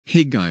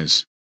Hey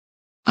guys.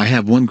 I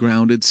have one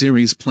Grounded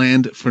series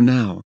planned for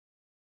now.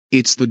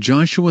 It's the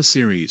Joshua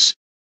series.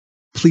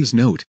 Please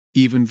note,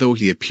 even though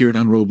he appeared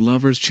on Robe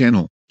Lover's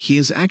channel, he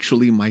is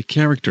actually my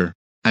character.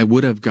 I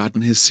would have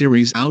gotten his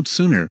series out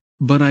sooner,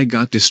 but I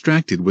got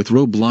distracted with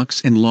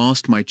Roblox and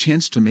lost my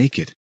chance to make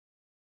it.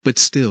 But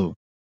still.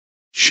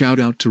 Shout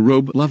out to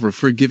Robe Lover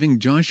for giving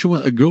Joshua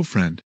a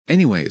girlfriend.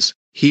 Anyways,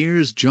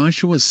 here's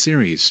Joshua's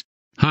series.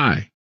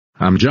 Hi,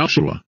 I'm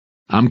Joshua.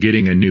 I'm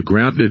getting a new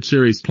Grounded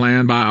series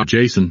planned by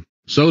Jason,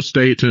 so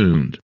stay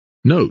tuned.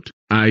 Note,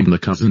 I'm the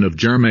cousin of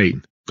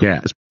Jermaine,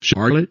 Kaz,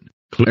 Charlotte,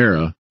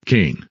 Clara,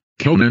 King,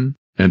 Conan,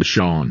 and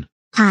Sean.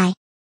 Hi,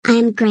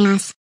 I'm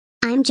Grass.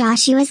 I'm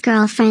Joshua's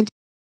girlfriend.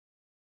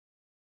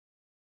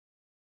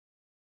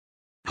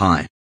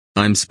 Hi,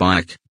 I'm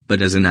Spike,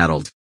 but as an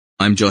adult.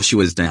 I'm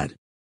Joshua's dad.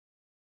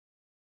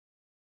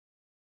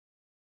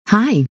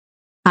 Hi,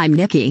 I'm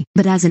Nikki,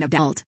 but as an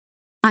adult.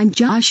 I'm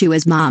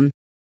Joshua's mom.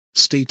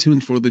 Stay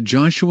tuned for the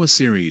Joshua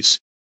series.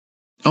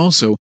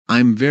 Also,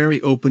 I'm very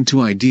open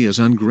to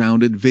ideas on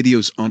Grounded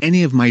videos on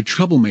any of my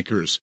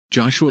troublemakers,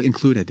 Joshua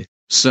included,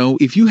 so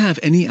if you have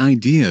any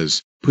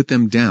ideas, put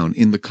them down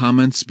in the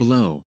comments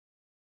below.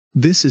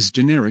 This is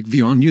Generic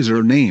Vion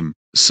username,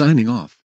 signing off.